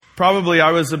Probably I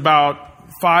was about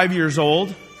 5 years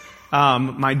old.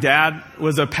 My dad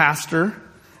was a pastor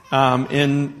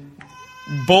in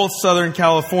both Southern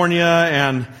California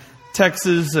and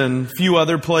Texas and a few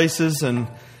other places. And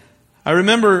I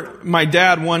remember my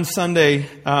dad one Sunday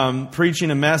preaching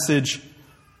a message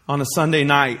on a Sunday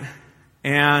night.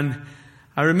 And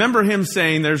I remember him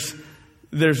saying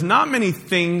there's not many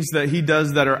things that he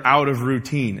does that are out of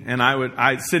routine. And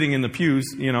I sitting in the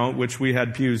pews, which we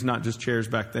had pews, not just chairs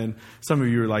back then. Some of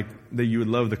you are like that you would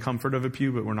love the comfort of a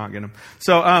pew, but we're not going to.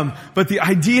 So, but the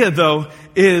idea though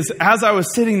is as I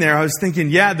was sitting there, I was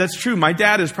thinking, yeah, that's true. My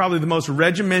dad is probably the most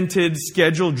regimented,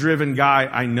 schedule-driven guy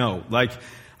I know. Like,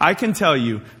 I can tell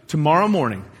you tomorrow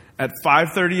morning at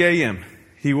 5:30 a.m.,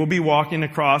 he will be walking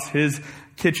across his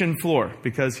kitchen floor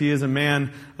because he is a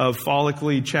man of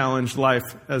follically challenged life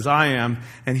as I am,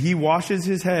 and he washes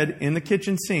his head in the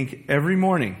kitchen sink every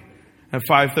morning at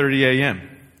 5:30 a.m.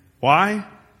 Why?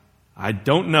 I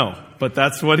don't know, but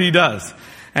that's what he does.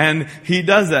 And he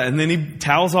does that, and then he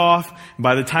towels off.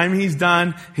 By the time he's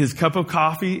done, his cup of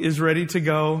coffee is ready to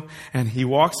go, and he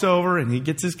walks over and he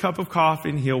gets his cup of coffee,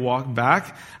 and he'll walk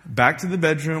back to the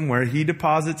bedroom where he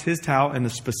deposits his towel in a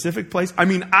specific place. I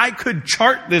mean, I could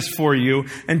chart this for you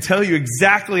and tell you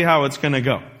exactly how it's going to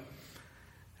go.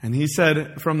 And he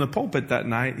said from the pulpit that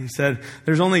night, he said,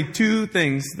 there's only two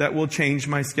things that will change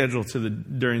my schedule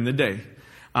during the day.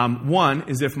 One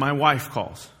is if my wife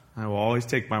calls. I will always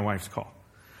take my wife's call.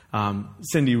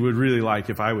 Cindy would really like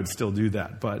if I would still do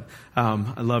that, but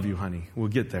I love you, honey. We'll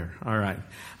get there. All right.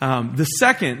 The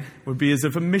second would be as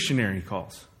if a missionary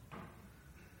calls.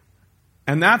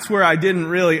 And that's where I didn't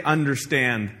really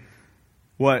understand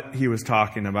what he was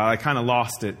talking about. I kind of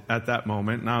lost it at that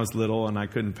moment, and I was little, and I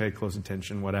couldn't pay close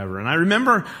attention, whatever. And I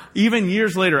remember even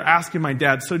years later asking my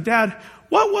dad, so Dad,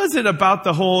 what was it about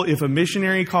the whole, if a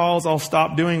missionary calls, I'll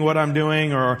stop doing what I'm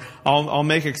doing, or I'll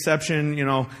make exception,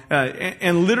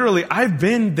 and literally, I've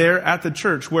been there at the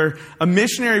church where a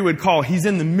missionary would call. He's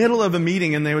in the middle of a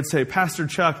meeting, and they would say, Pastor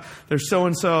Chuck, there's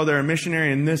so-and-so, they're a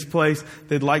missionary in this place.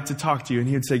 They'd like to talk to you. And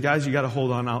he'd say, guys, you got to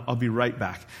hold on. I'll be right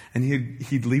back. And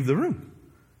he'd leave the room.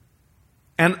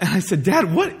 And I said,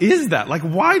 Dad, what is that? Like,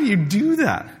 why do you do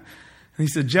that? And he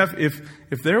said, Jeff,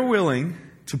 if they're willing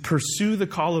to pursue the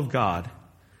call of God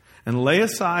and lay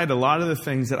aside a lot of the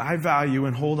things that I value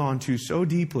and hold on to so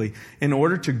deeply in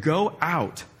order to go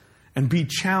out and be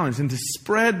challenged and to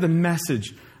spread the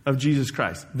message of Jesus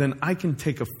Christ, then I can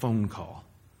take a phone call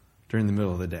during the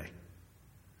middle of the day.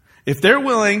 If they're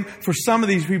willing for some of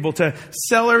these people to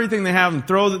sell everything they have and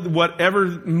throw whatever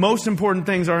most important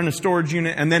things are in a storage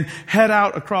unit and then head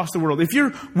out across the world. If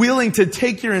you're willing to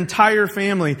take your entire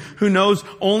family who knows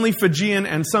only Fijian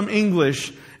and some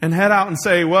English and head out and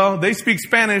say, well, they speak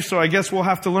Spanish, so I guess we'll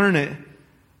have to learn it.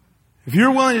 If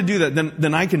you're willing to do that,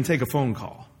 then I can take a phone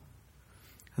call.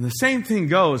 And the same thing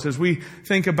goes as we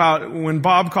think about when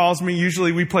Bob calls me.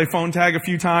 Usually we play phone tag a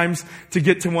few times to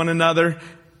get to one another.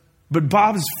 But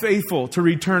Bob is faithful to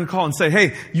return call and say,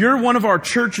 hey, you're one of our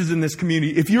churches in this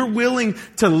community. If you're willing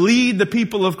to lead the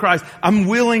people of Christ, I'm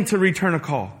willing to return a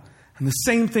call. And the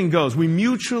same thing goes. We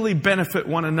mutually benefit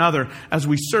one another as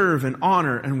we serve and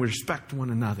honor and respect one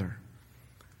another.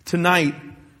 Tonight,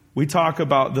 we talk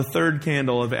about the third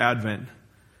candle of Advent,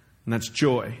 and that's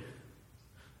joy.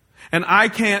 And I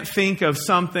can't think of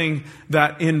something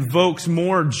that invokes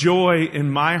more joy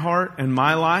in my heart and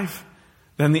my life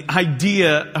than the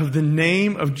idea of the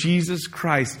name of Jesus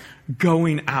Christ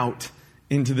going out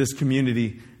into this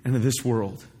community and to this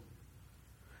world.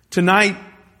 Tonight,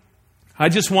 I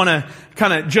just want to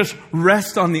kind of just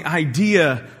rest on the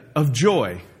idea of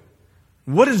joy.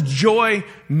 What does joy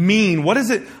mean? What does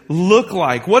it look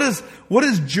like? What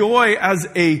does joy as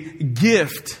a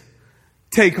gift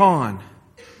take on?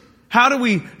 How do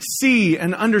we see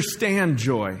and understand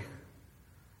joy?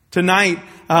 Tonight,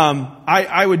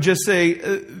 I would just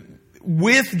say,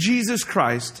 with Jesus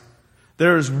Christ,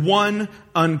 there is one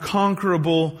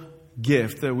unconquerable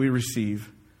gift that we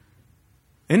receive.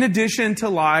 In addition to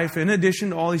life, in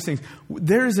addition to all these things,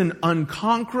 there is an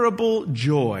unconquerable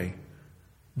joy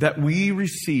that we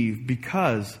receive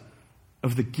because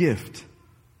of the gift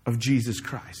of Jesus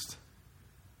Christ.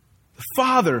 The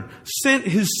Father sent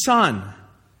His Son.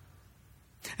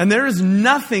 And there is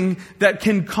nothing that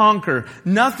can conquer,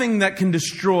 nothing that can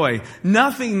destroy,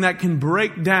 nothing that can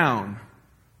break down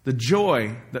the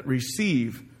joy that we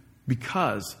receive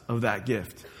because of that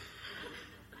gift.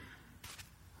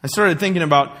 I started thinking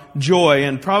about joy,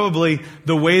 and probably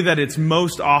the way that it's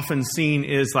most often seen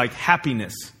is like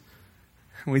happiness.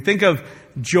 We think of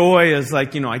joy as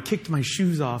like, I kicked my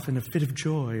shoes off in a fit of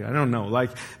joy. I don't know, like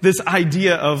this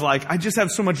idea of like, I just have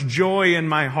so much joy in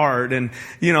my heart. And,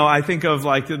 I think of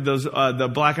like those, the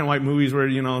black and white movies where,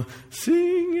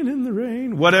 singing in the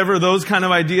rain, whatever, those kind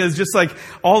of ideas, just like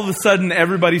all of a sudden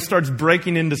everybody starts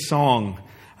breaking into song.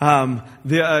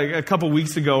 A couple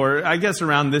weeks ago, or I guess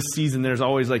around this season, there's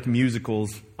always like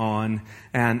musicals on,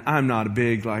 and I'm not a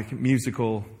big like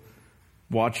musical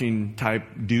watching type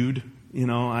dude.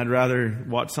 I'd rather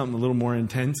watch something a little more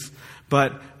intense.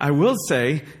 But I will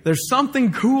say there's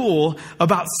something cool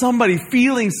about somebody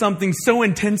feeling something so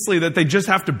intensely that they just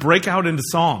have to break out into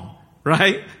song,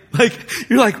 right? Like,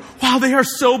 you're like, wow, they are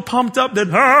so pumped up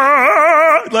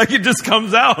that, like it just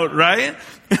comes out, right?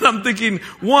 And I'm thinking,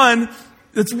 one,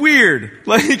 it's weird.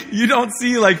 Like, you don't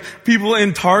see like people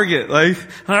in Target, like,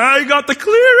 I got the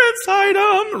clearance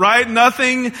item, right?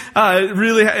 Nothing,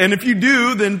 really, and if you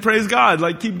do, then praise God,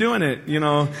 like keep doing it,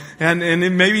 and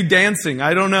it may be dancing,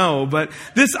 I don't know. But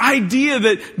this idea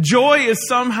that joy is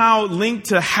somehow linked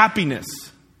to happiness.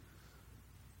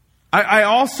 I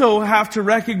also have to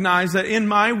recognize that in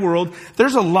my world,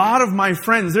 there's a lot of my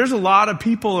friends, there's a lot of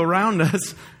people around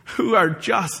us who are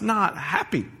just not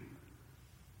happy.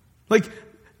 Like,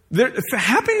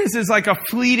 happiness is like a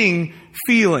fleeting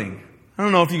feeling. I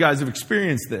don't know if you guys have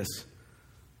experienced this.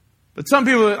 But some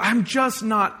people, I'm just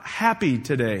not happy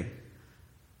today.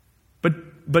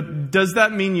 But does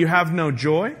that mean you have no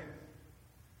joy?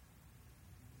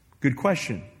 Good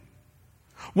question.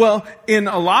 Well, in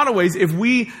a lot of ways, if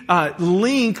we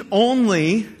link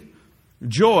only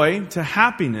joy to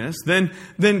happiness,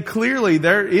 then clearly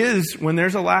when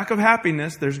there's a lack of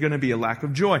happiness, there's going to be a lack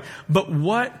of joy. But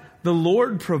what the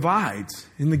Lord provides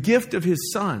in the gift of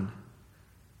His Son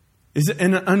is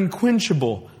an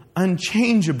unquenchable,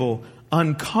 unchangeable,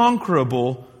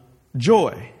 unconquerable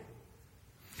joy.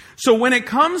 So when it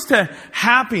comes to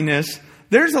happiness,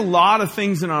 there's a lot of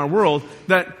things in our world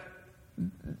that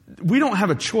we don't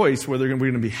have a choice whether we're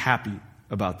going to be happy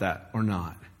about that or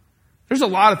not. There's a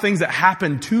lot of things that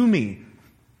happen to me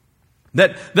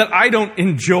that I don't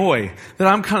enjoy, that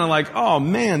I'm kind of like, oh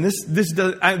man, this does,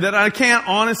 that I can't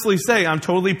honestly say I'm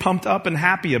totally pumped up and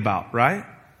happy about, right?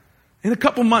 In a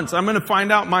couple months, I'm going to find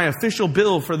out my official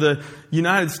bill for the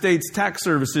United States Tax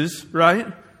Services, right?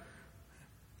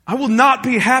 I will not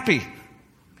be happy,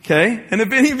 okay? And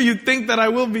if any of you think that I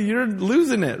will be, you're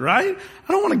losing it, right?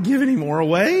 I don't want to give any more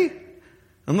away,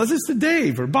 unless it's to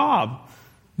Dave or Bob.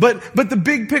 But the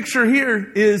big picture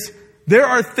here is, there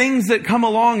are things that come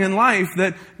along in life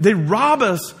that they rob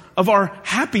us of our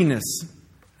happiness.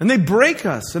 And they break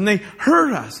us and they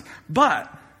hurt us.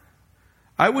 But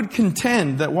I would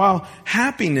contend that while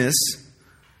happiness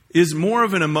is more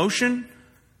of an emotion,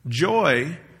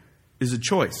 joy is a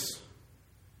choice.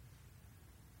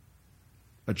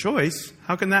 A choice?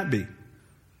 How can that be?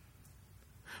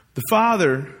 The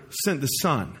Father sent the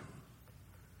Son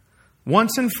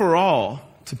once and for all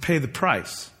to pay the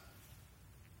price.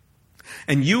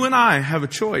 And you and I have a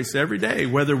choice every day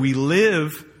whether we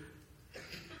live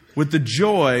with the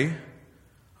joy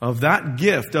of that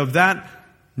gift, of that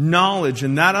knowledge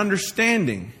and that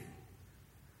understanding.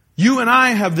 You and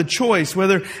I have the choice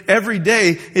whether every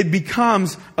day it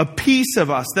becomes a piece of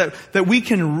us that we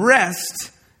can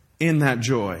rest in that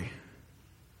joy.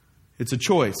 It's a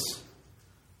choice.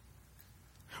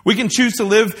 We can choose to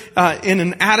live in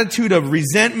an attitude of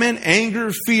resentment, anger,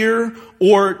 fear,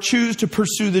 or choose to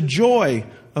pursue the joy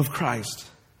of Christ.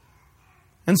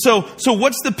 And so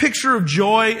what's the picture of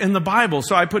joy in the Bible?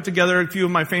 So I put together a few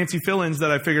of my fancy fill-ins that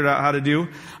I figured out how to do.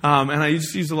 And I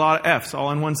just used a lot of F's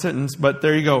all in one sentence, but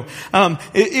there you go.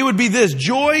 It would be this.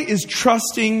 Joy is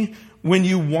trusting when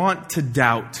you want to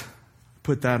doubt.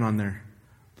 Put that on there.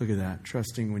 Look at that.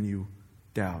 Trusting when you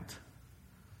doubt.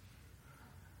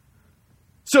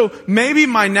 So maybe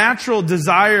my natural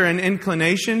desire and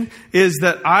inclination is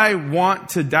that I want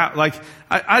to doubt. Like,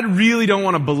 I really don't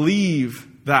want to believe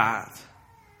that.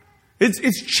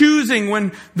 It's choosing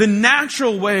when the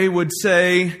natural way would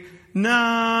say,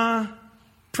 nah,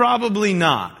 probably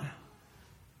not.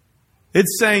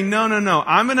 It's saying, no.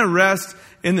 I'm going to rest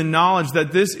in the knowledge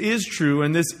that this is true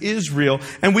and this is real.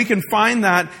 And we can find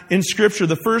that in Scripture.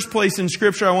 The first place in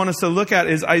Scripture I want us to look at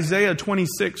is Isaiah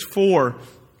 26:4.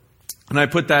 And I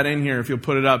put that in here if you'll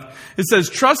put it up. It says,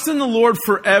 trust in the Lord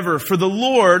forever, for the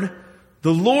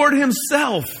Lord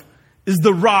Himself is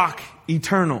the rock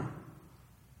eternal.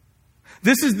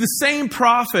 This is the same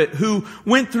prophet who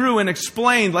went through and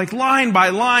explained, like line by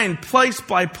line, place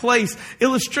by place,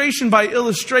 illustration by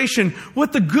illustration,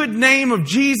 what the good name of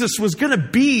Jesus was going to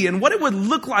be and what it would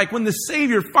look like when the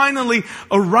Savior finally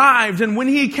arrived and when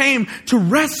He came to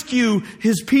rescue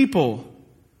His people.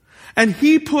 And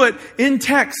He put in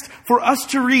text for us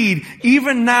to read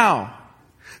even now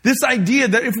this idea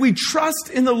that if we trust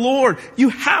in the Lord, you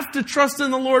have to trust in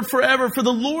the Lord forever, for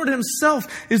the Lord Himself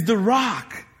is the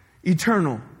rock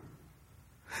eternal.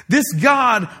 This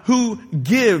God who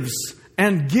gives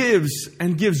and gives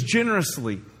and gives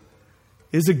generously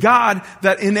is a God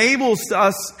that enables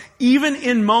us, even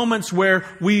in moments where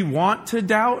we want to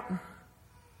doubt,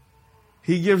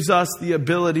 He gives us the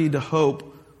ability to hope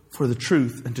for the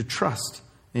truth and to trust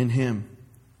in Him.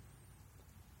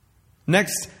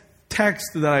 Next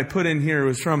text that I put in here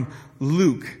was from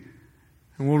Luke,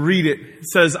 and we'll read it. It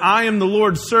says, "I am the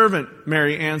Lord's servant,"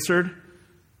 Mary answered.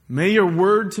 "May your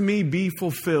word to me be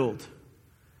fulfilled."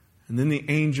 And then the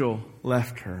angel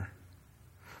left her.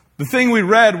 The thing we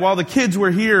read while the kids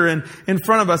were here and in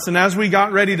front of us, and as we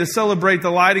got ready to celebrate the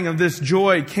lighting of this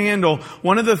joy candle,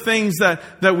 one of the things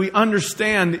that we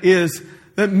understand is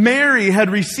that Mary had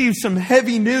received some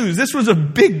heavy news. This was a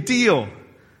big deal.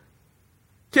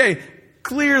 Okay,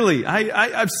 clearly,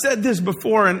 I've said this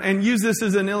before and used this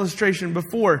as an illustration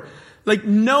before. Like,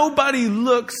 nobody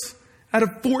looks at a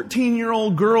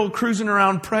 14-year-old girl cruising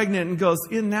around pregnant and goes,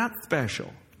 "Isn't that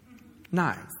special?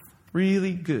 Nice.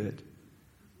 Really good."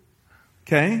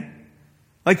 Okay?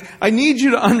 Like, I need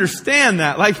you to understand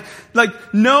that. Like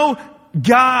no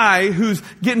guy who's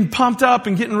getting pumped up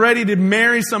and getting ready to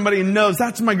marry somebody and knows,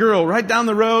 that's my girl right down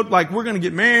the road. Like, we're going to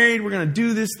get married. We're going to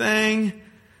do this thing.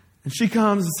 And she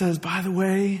comes and says, "By the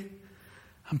way,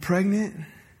 I'm pregnant."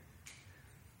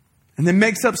 And then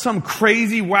makes up some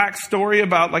crazy whack story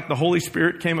about like the Holy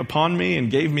Spirit came upon me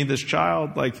and gave me this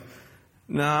child. Like,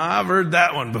 nah, I've heard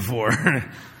that one before. I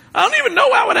don't even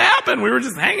know how it happened. We were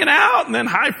just hanging out and then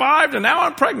high-fived and now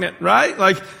I'm pregnant, right?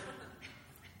 Like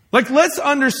let's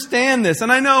understand this.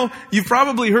 And I know you've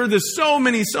probably heard this so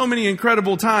many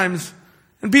incredible times.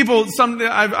 And people,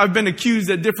 I've been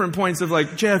accused at different points of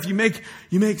like, "Jeff, you make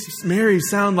Mary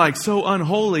sound like so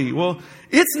unholy." Well,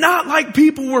 it's not like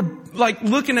people were like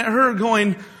looking at her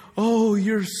going, "Oh,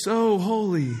 you're so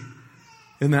holy,"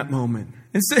 in that moment.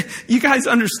 And so you guys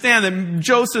understand that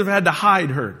Joseph had to hide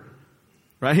her,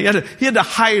 right? He had to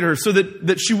hide her so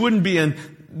that she wouldn't be in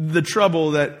the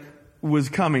trouble that was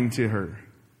coming to her.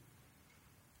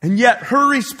 And yet her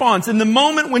response in the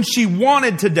moment when she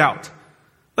wanted to doubt,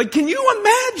 like, can you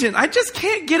imagine? I just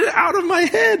can't get it out of my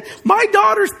head. My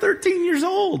daughter's 13 years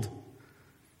old.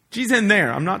 She's in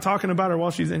there. I'm not talking about her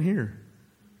while she's in here.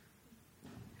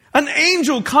 An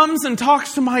angel comes and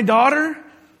talks to my daughter.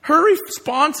 Her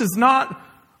response is not,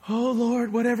 "Oh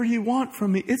Lord, whatever you want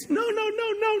from me." It's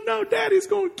no, Daddy's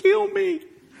going to kill me.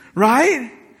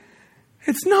 Right?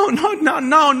 It's no.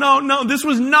 This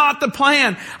was not the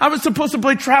plan. I was supposed to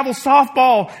play travel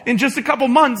softball in just a couple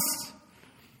months.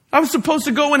 I was supposed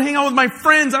to go and hang out with my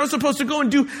friends. I was supposed to go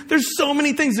and there's so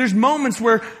many things. There's moments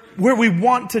where we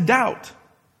want to doubt.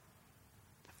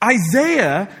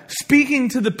 Isaiah, speaking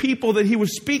to the people that he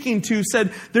was speaking to,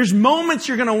 said, there's moments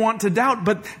you're going to want to doubt,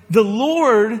 but the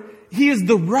Lord, He is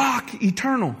the rock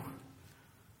eternal.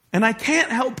 And I can't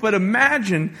help but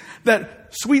imagine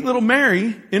that sweet little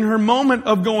Mary, in her moment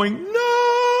of going,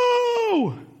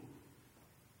 "No,"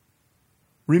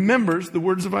 remembers the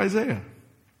words of Isaiah.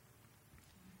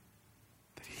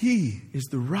 That He is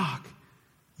the rock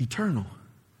eternal.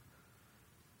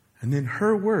 And then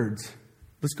her words,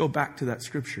 let's go back to that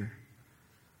scripture.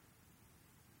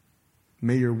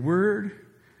 "May your word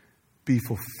be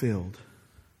fulfilled.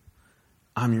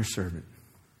 I'm your servant."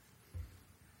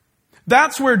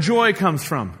 That's where joy comes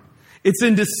from. It's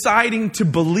in deciding to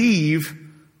believe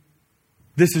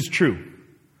this is true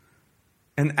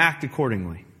and act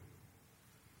accordingly.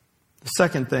 The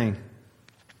second thing,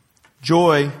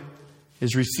 joy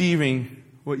is receiving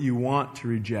what you want to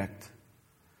reject.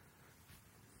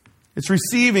 It's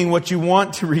receiving what you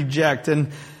want to reject.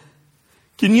 And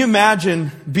can you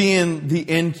imagine being the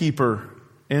innkeeper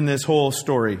in this whole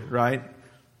story, right?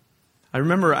 I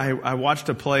remember I watched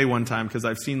a play one time because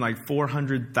I've seen like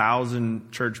 400,000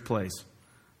 church plays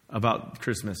about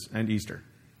Christmas and Easter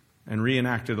and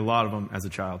reenacted a lot of them as a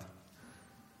child.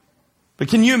 But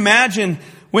can you imagine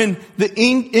when the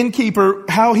innkeeper,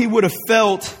 how he would have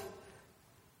felt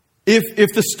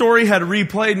if the story had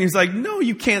replayed and he's like, "No,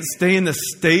 you can't stay in the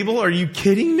stable. Are you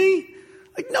kidding me?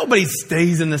 Like, nobody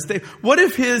stays in the stable." What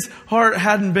if his heart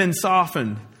hadn't been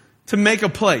softened to make a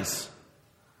place?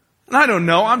 And I don't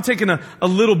know, I'm taking a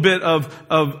little bit of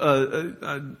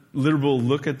a literal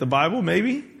look at the Bible,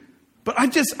 maybe. But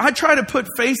I try to put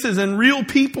faces and real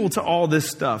people to all this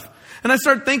stuff. And I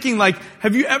start thinking, like,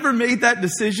 have you ever made that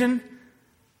decision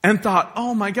and thought,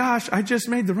 oh my gosh, I just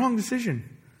made the wrong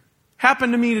decision?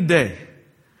 Happened to me today.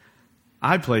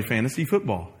 I play fantasy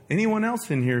football. Anyone else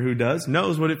in here who does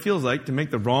knows what it feels like to make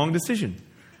the wrong decision.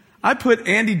 I put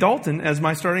Andy Dalton as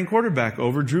my starting quarterback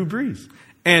over Drew Brees.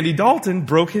 Andy Dalton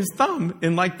broke his thumb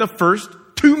in like the first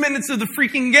 2 minutes of the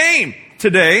freaking game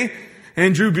today.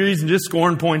 And Drew Brees is just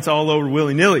scoring points all over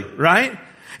willy-nilly, right?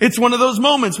 It's one of those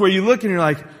moments where you look and you're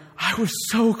like, I was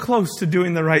so close to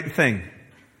doing the right thing.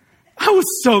 I was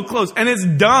so close. And it's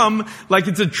dumb, like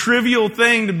it's a trivial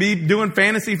thing to be doing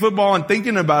fantasy football and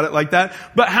thinking about it like that.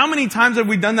 But how many times have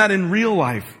we done that in real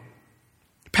life?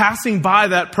 Passing by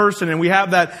that person and we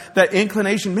have that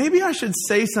inclination, maybe I should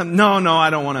say something. No, I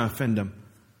don't want to offend them.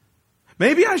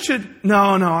 Maybe I should, no,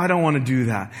 I don't want to do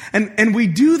that. And we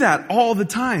do that all the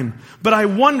time. But I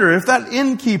wonder if that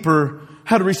innkeeper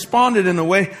had responded in a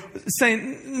way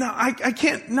saying, no, I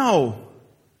can't, no.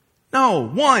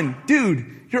 One,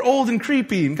 dude, you're old and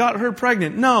creepy and got her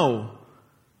pregnant. No.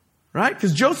 Right?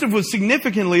 Because Joseph was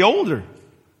significantly older.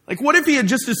 Like, what if he had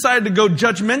just decided to go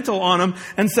judgmental on him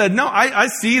and said, no, I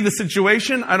see the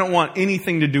situation. I don't want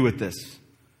anything to do with this.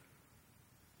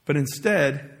 But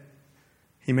instead,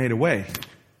 he made a way.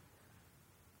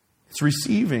 It's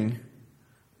receiving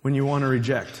when you want to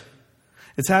reject.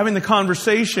 It's having the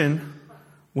conversation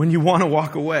when you want to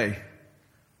walk away.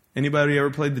 Anybody ever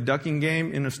played the ducking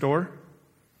game in a store?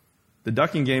 The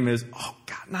ducking game is, oh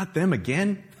God, not them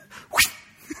again.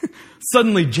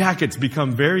 Suddenly jackets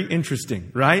become very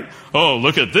interesting, right? Oh,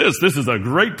 look at this. This is a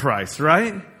great price,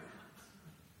 right?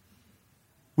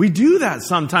 We do that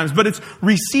sometimes, but it's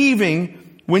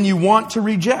receiving when you want to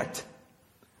reject.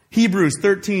 Hebrews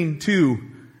 13:2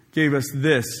 gave us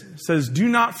this. It says, do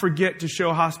not forget to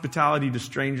show hospitality to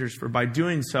strangers, for by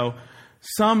doing so,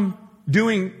 some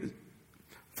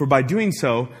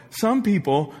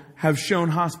people have shown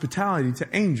hospitality to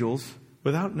angels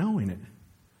without knowing it.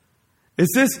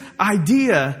 It's this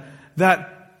idea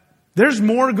that there's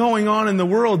more going on in the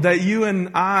world that you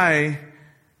and I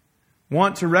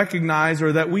want to recognize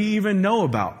or that we even know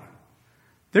about.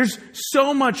 There's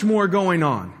so much more going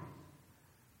on.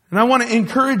 And I want to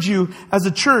encourage you as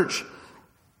a church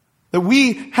that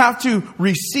we have to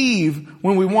receive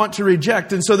when we want to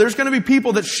reject. And so there's going to be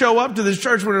people that show up to this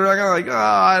church when they're like, oh,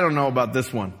 I don't know about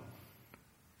this one.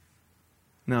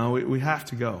 No, we have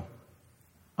to go.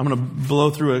 I'm going to blow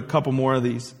through a couple more of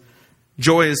these.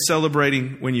 Joy is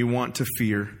celebrating when you want to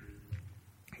fear.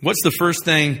 What's the first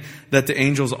thing that the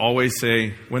angels always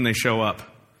say when they show up?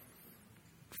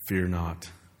 Fear not.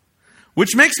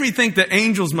 Which makes me think that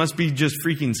angels must be just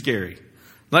freaking scary.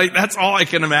 Like, that's all I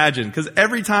can imagine. Because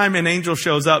every time an angel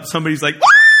shows up, somebody's like,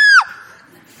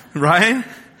 Wah! Right?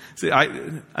 See,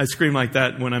 I scream like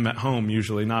that when I'm at home,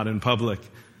 usually, not in public.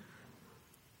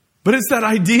 But it's that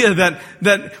idea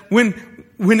that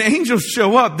when angels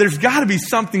show up, there's got to be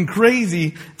something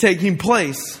crazy taking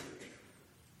place.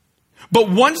 But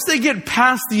once they get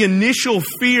past the initial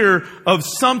fear of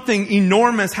something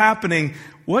enormous happening,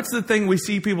 what's the thing we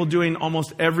see people doing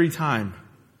almost every time?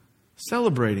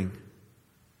 Celebrating.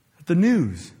 The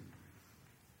news.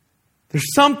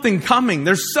 There's something coming.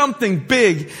 There's something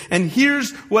big. And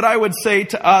here's what I would say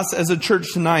to us as a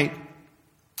church tonight.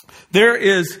 There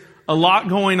is a lot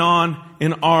going on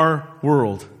in our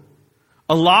world.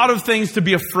 A lot of things to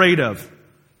be afraid of.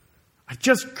 I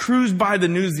just cruised by the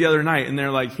news the other night and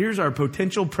they're like, here's our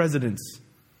potential presidents.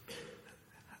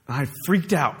 I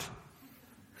freaked out.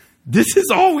 This is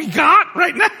all we got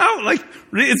right now? Like,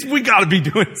 we got to be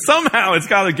doing, somehow it's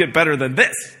got to get better than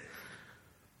this.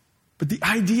 But the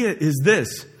idea is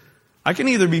this. I can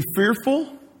either be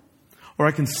fearful or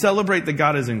I can celebrate that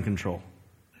God is in control.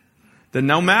 That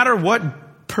no matter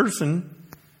what person,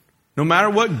 no matter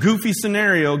what goofy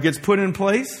scenario gets put in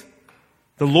place,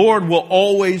 the Lord will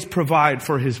always provide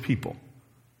for His people.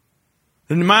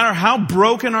 And no matter how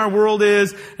broken our world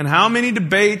is and how many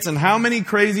debates and how many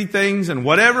crazy things and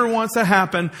whatever wants to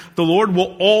happen, the Lord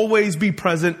will always be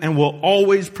present and will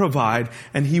always provide,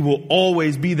 and He will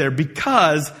always be there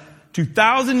because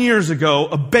 2,000 years ago,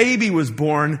 a baby was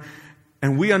born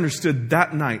and we understood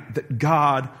that night that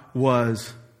God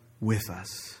was with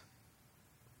us.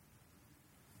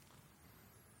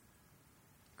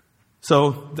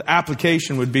 So the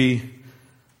application would be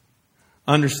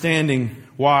understanding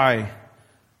why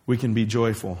we can be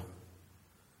joyful.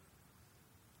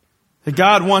 That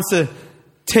God wants to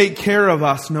take care of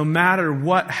us no matter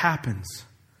what happens.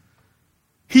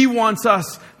 He wants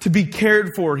us to be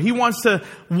cared for. He wants to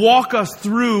walk us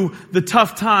through the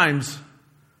tough times.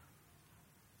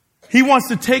 He wants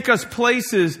to take us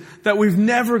places that we've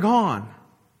never gone.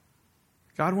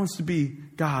 God wants to be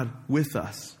God with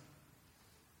us.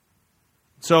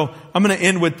 So I'm going to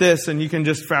end with this, and you can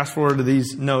just fast forward to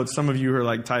these notes. Some of you who are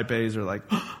like type A's are like,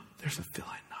 oh, there's a fill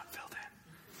in not filled in.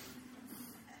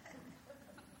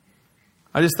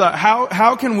 I just thought,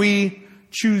 how can we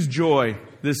choose joy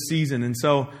this season? And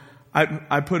so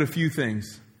I put a few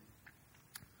things.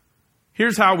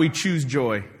 Here's how we choose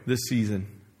joy this season.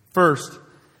 First,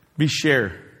 be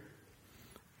share.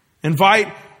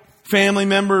 Invite family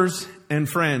members and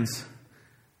friends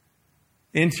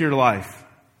into your life.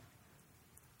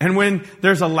 And when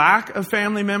there's a lack of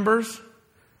family members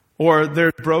or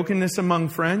there's brokenness among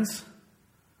friends,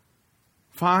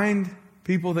 find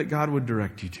people that God would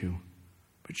direct you to.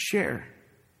 But share.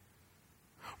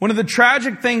 One of the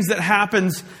tragic things that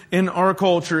happens in our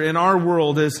culture, in our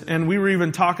world is, and we were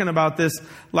even talking about this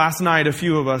last night, a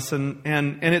few of us, and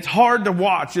it's hard to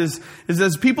watch, is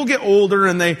as people get older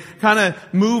and they kind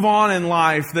of move on in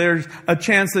life, there's a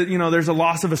chance that, there's a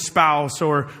loss of a spouse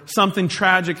or something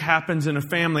tragic happens in a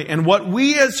family. And what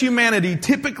we as humanity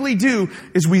typically do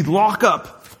is we lock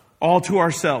up all to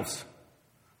ourselves.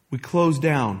 We close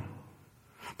down.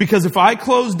 Because if I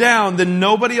close down, then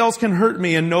nobody else can hurt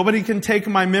me, and nobody can take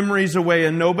my memories away,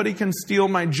 and nobody can steal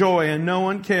my joy, and no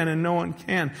one can, and no one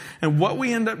can. And what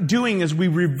we end up doing is we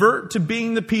revert to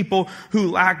being the people who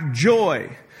lack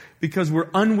joy because we're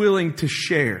unwilling to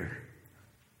share.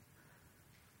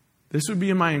 This would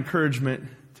be my encouragement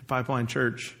to Pipeline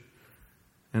Church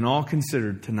and all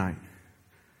considered tonight.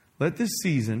 Let this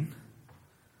season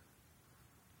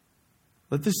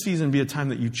be a time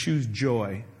that you choose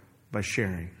joy by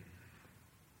sharing.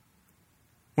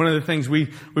 One of the things we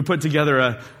put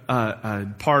together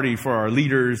a party for our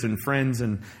leaders and friends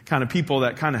and kind of people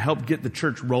that kind of helped get the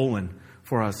church rolling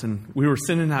for us. And we were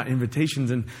sending out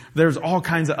invitations, and there's all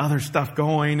kinds of other stuff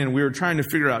going, and we were trying to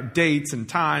figure out dates and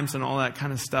times and all that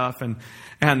kind of stuff. And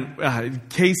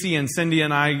Casey and Cindy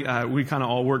and I, we kind of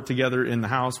all work together in the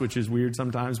house, which is weird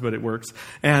sometimes, but it works.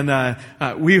 And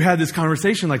we had this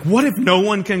conversation like, what if no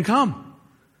one can come?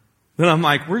 Then I'm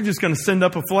like, we're just going to send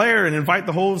up a flare and invite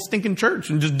the whole stinking church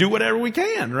and just do whatever we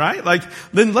can, right? Like,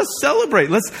 then let's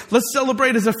celebrate. Let's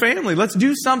celebrate as a family. Let's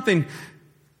do something.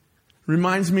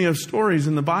 Reminds me of stories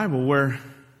in the Bible where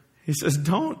he says,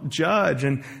 don't judge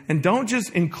and don't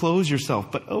just enclose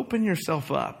yourself, but open yourself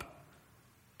up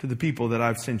to the people that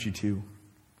I've sent you to.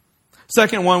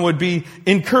 Second one would be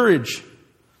encourage.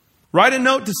 Write a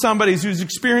note to somebody who's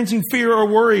experiencing fear or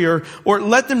worry, or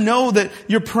let them know that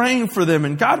you're praying for them,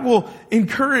 and God will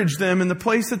encourage them in the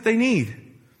place that they need.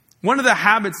 One of the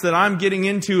habits that I'm getting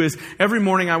into is every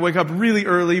morning I wake up really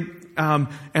early,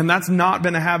 and that's not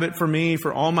been a habit for me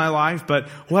for all my life. But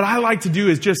what I like to do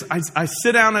is just, I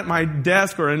sit down at my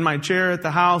desk or in my chair at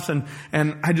the house, and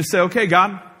I just say, okay,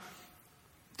 God,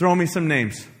 throw me some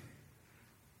names.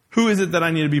 Who is it that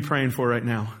I need to be praying for right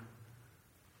now?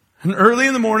 And early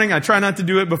in the morning, I try not to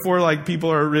do it before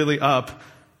people are really up.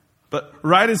 But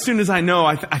right as soon as I know,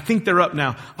 I think they're up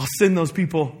now, I'll send those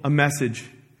people a message.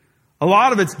 A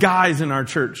lot of it's guys in our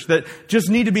church that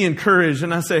just need to be encouraged.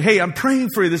 And I say, hey, I'm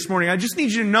praying for you this morning. I just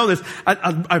need you to know this.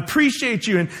 I appreciate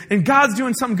you. And God's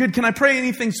doing something good. Can I pray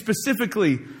anything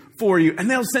specifically for you? And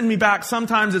they'll send me back.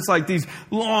 Sometimes it's like these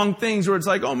long things where it's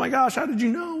like, oh my gosh, how did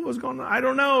you know what was going on? I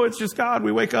don't know. It's just God.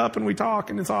 We wake up and we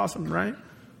talk and it's awesome, right?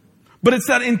 But it's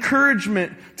that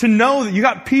encouragement to know that you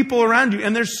got people around you.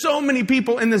 And there's so many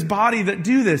people in this body that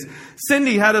do this.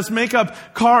 Cindy had us make up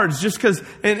cards just because,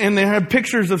 and they have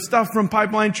pictures of stuff from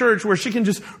Pipeline Church where she can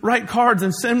just write cards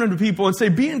and send them to people and say,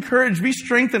 be encouraged, be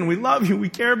strengthened. We love you. We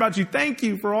care about you. Thank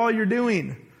you for all you're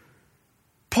doing.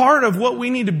 Part of what we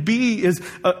need to be is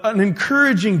an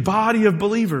encouraging body of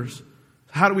believers.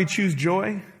 How do we choose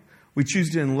joy? We choose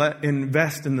to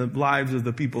invest in the lives of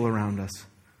the people around us.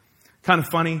 Kind of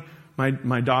funny.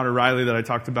 My daughter Riley that I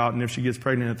talked about, and if she gets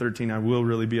pregnant at 13, I will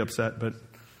really be upset, but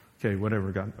okay,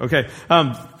 whatever, God. Okay,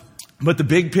 but the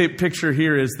big picture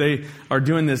here is they are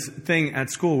doing this thing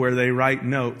at school where they write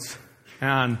notes,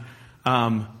 and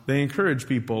they encourage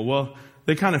people. Well,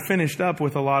 they kind of finished up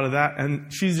with a lot of that,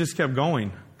 and she's just kept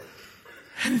going.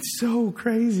 And it's so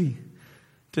crazy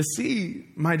to see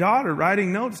my daughter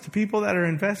writing notes to people that are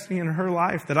investing in her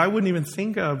life that I wouldn't even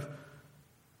think of,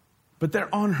 but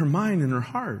they're on her mind and her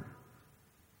heart.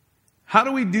 How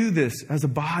do we do this as a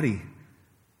body?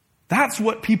 That's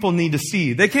what people need to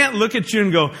see. They can't look at you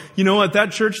and go, you know what,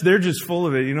 that church, they're just full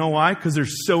of it. You know why? Because they're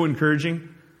so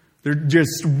encouraging. They're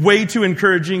just way too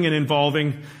encouraging and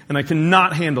involving, and I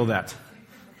cannot handle that.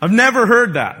 I've never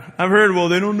heard that. I've heard, well,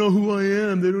 they don't know who I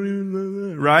am. They don't even know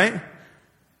that. Right?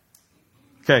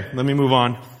 Okay, let me move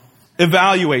on.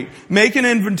 Evaluate. Make an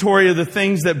inventory of the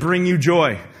things that bring you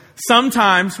joy.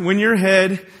 Sometimes when your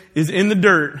head is in the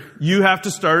dirt, you have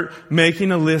to start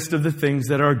making a list of the things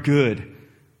that are good,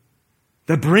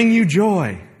 that bring you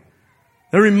joy,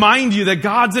 that remind you that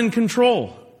God's in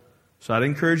control. So I'd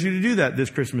encourage you to do that this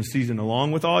Christmas season,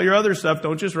 along with all your other stuff.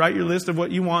 Don't just write your list of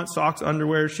what you want, socks,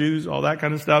 underwear, shoes, all that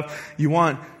kind of stuff. You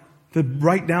want to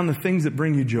write down the things that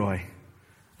bring you joy.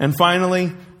 And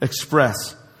finally,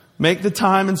 express. Make the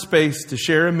time and space to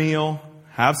share a meal,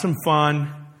 have some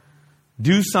fun,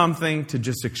 do something to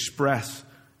just express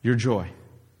your joy.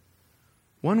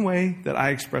 One way that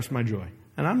I express my joy,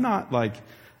 and I'm not like,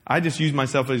 I just use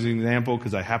myself as an example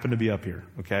because I happen to be up here,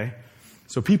 okay?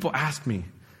 So people ask me,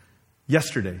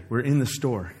 yesterday, we're in the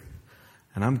store,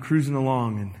 and I'm cruising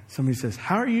along, and somebody says,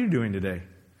 how are you doing today?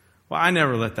 Well, I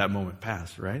never let that moment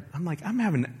pass, right? I'm like, I'm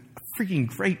having a freaking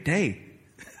great day.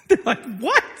 They're like,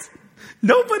 what?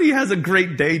 Nobody has a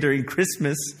great day during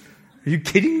Christmas. Are you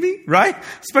kidding me? Right?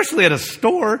 Especially at a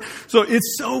store. So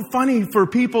it's so funny for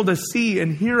people to see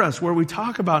and hear us where we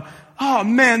talk about, oh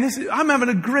man, I'm having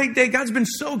a great day. God's been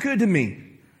so good to me.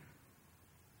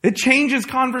 It changes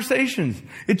conversations.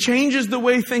 It changes the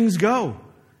way things go.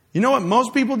 You know what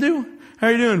most people do? How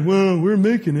are you doing? Well, we're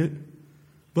making it.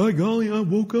 By golly, I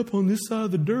woke up on this side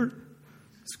of the dirt.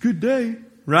 It's a good day.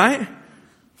 Right?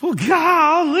 Well,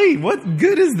 golly, what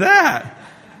good is that?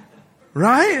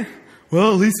 Right?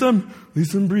 Well, at least I'm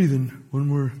breathing one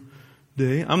more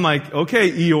day. I'm like,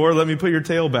 okay, Eeyore, let me put your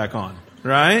tail back on.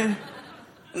 Right?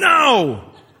 No!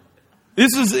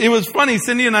 It was funny.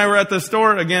 Cindy and I were at the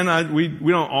store. Again, we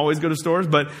don't always go to stores,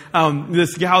 but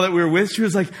this gal that we were with, she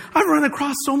was like, I've run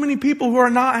across so many people who are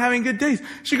not having good days.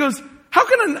 She goes,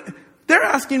 they're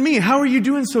asking me, how are you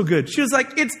doing so good? She was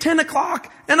like, it's 10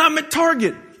 o'clock and I'm at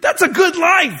Target. That's a good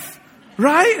life,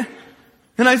 right?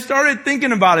 And I started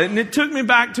thinking about it, and it took me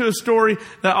back to a story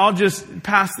that I'll just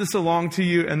pass this along to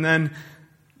you and then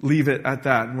leave it at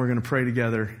that. And we're going to pray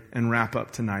together and wrap up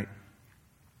tonight.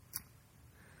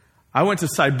 I went to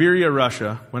Siberia,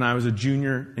 Russia when I was a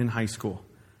junior in high school.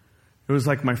 It was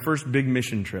like my first big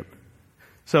mission trip.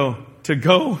 So to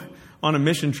go on a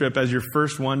mission trip as your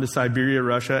first one to Siberia,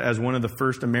 Russia, as one of the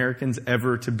first Americans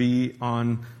ever to be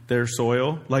on their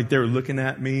soil. Like they were looking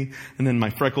at me, and then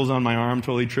my freckles on my arm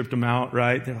totally tripped them out,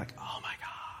 right? They're like, oh my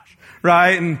gosh,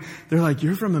 right? And they're like,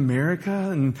 you're from America?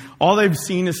 And all they've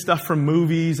seen is stuff from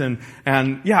movies, and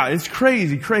yeah, it's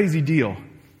crazy deal.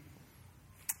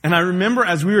 And I remember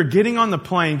as we were getting on the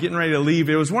plane, getting ready to leave,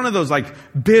 it was one of those like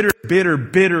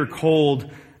bitter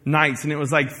cold nights, and it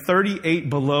was like 38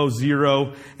 below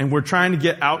zero, and we're trying to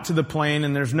get out to the plane,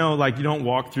 and there's no, like, you don't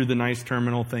walk through the nice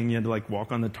terminal thing, you had to like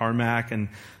walk on the tarmac, and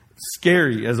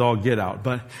scary as all get out.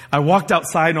 But I walked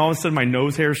outside, and all of a sudden my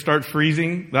nose hair starts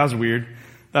freezing. That was weird.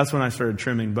 That's when I started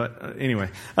trimming, but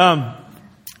anyway. But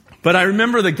I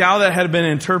remember the gal that had been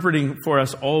interpreting for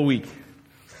us all week,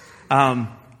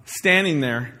 standing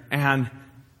there, and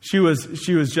she was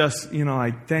just,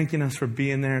 like thanking us for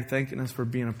being there, thanking us for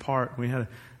being a part. We had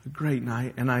a great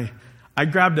night. And I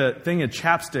grabbed a thing of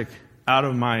chapstick out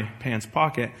of my pants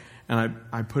pocket, and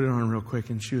I put it on real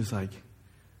quick, and she was like,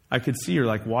 I could see her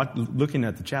like looking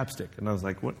at the chapstick. And I was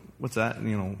like, what's that?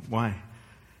 And, why?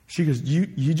 She goes,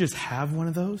 you just have one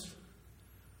of those?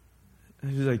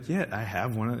 And she's like, yeah, I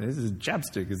have one. This is a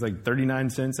chapstick. It's like 39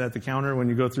 cents at the counter when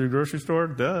you go through the grocery store.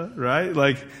 Duh, right?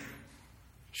 Like,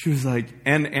 she was like,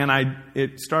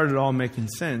 it started all making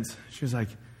sense. She was like,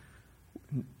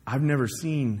 I've never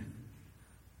seen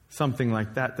something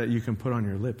like that you can put on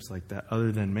your lips like that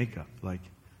other than makeup. Like,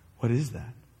 what is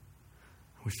that?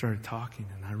 We started talking,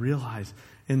 and I realized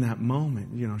in that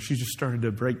moment, she just started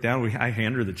to break down. I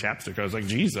handed her the chapstick. I was like,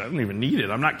 geez, I don't even need it.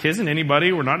 I'm not kissing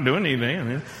anybody. We're not doing anything. I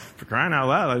mean, for crying out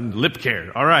loud, lip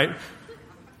care. All right.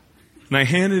 And I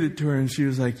handed it to her, and she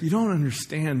was like, you don't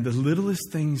understand the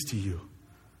littlest things to you.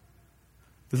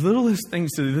 The littlest things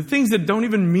to you, the things that don't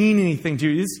even mean anything to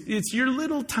you. It's your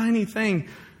little tiny thing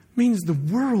means the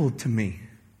world to me.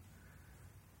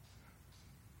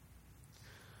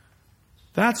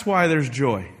 That's why there's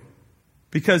joy.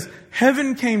 Because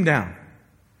heaven came down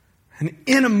and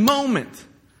in a moment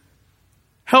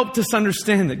helped us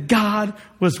understand that God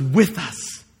was with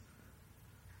us.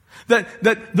 That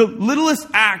the littlest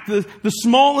act, the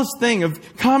smallest thing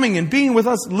of coming and being with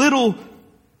us little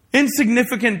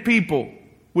insignificant people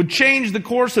would change the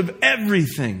course of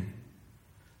everything.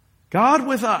 God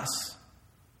with us.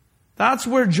 That's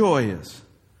where joy is.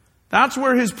 That's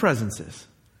where His presence is.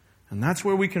 And that's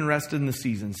where we can rest in the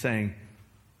season saying,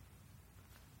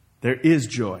 there is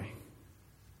joy.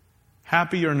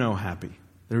 Happy or no happy,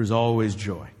 there is always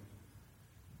joy.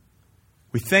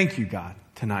 We thank you, God,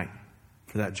 tonight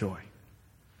for that joy.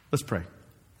 Let's pray.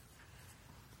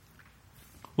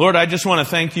 Lord, I just want to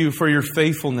thank you for your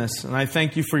faithfulness, and I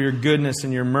thank you for your goodness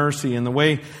and your mercy and the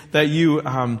way that you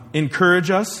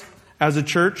encourage us as a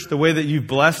church, the way that you've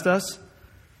blessed us.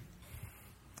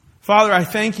 Father, I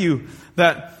thank you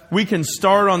that we can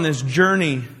start on this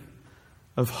journey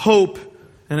of hope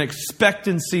and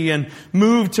expectancy and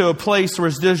move to a place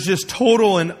where there's just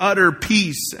total and utter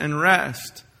peace and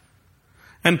rest.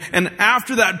 And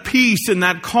after that peace and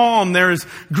that calm, there is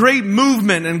great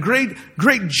movement and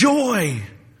great joy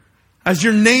as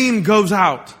your name goes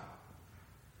out.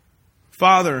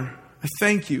 Father, I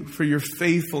thank you for your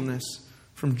faithfulness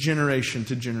from generation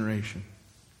to generation.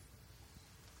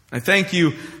 I thank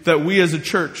you that we as a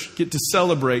church get to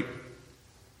celebrate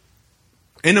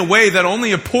in a way that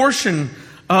only a portion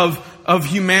of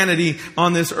humanity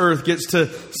on this earth gets to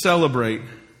celebrate.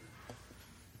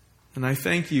 And I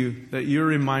thank you that you're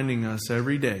reminding us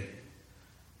every day,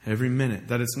 every minute,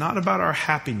 that it's not about our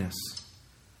happiness,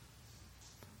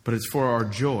 but it's for our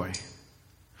joy.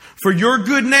 For your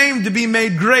good name to be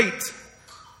made great,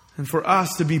 and for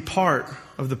us to be part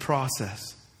of the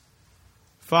process.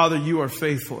 Father, you are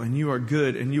faithful, and you are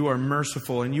good, and you are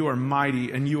merciful, and you are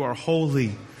mighty, and you are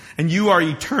holy, and you are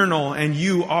eternal, and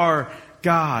you are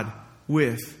God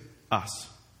with us.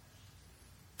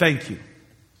 Thank you.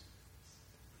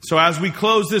 So as we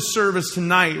close this service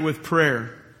tonight with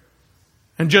prayer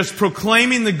and just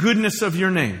proclaiming the goodness of your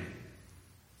name,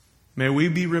 may we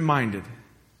be reminded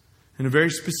in a very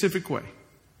specific way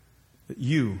that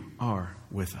you are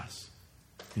with us.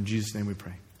 In Jesus' name we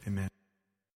pray. Amen.